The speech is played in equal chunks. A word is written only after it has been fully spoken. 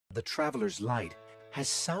The Traveler's Light has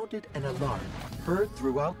sounded an alarm heard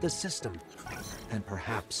throughout the system, and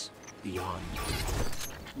perhaps beyond.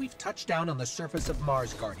 We've touched down on the surface of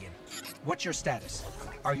Mars, Guardian. What's your status?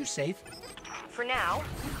 Are you safe? For now,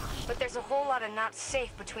 but there's a whole lot of not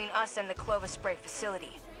safe between us and the Clovis Spray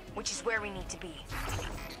facility, which is where we need to be.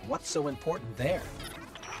 What's so important there?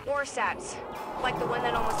 Warsats, like the one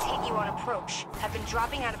that almost hit you on approach, have been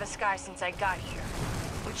dropping out of the sky since I got here.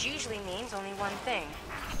 Which usually means only one thing.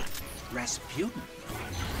 Rasputin.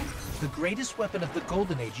 The greatest weapon of the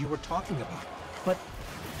Golden Age you were talking about. But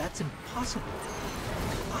that's impossible.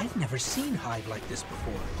 I've never seen Hive like this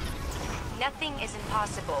before. Nothing is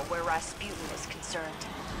impossible where Rasputin is concerned.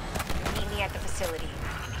 Meet me at the facility.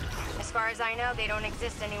 As far as I know, they don't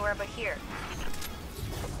exist anywhere but here.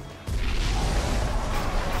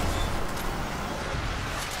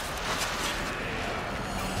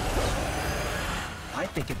 I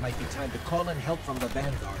think it might be time to call in help from the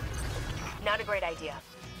Vanguard. Not a great idea.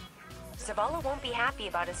 Zavala won't be happy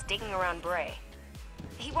about us digging around Bray.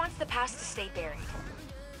 He wants the past to stay buried.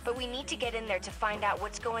 But we need to get in there to find out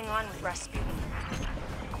what's going on with Rasputin.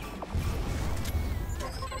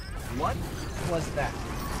 What was that?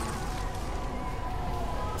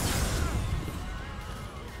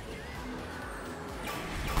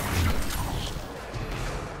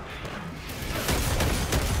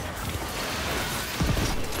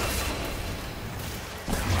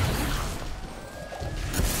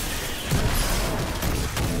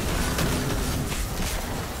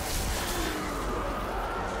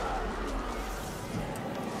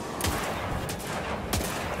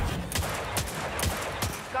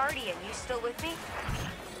 Guardian, you still with me?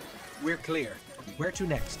 We're clear. Where to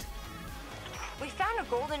next? We found a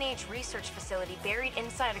Golden Age research facility buried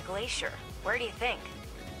inside a glacier. Where do you think?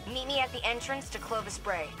 Meet me at the entrance to Clovis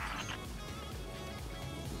Bray.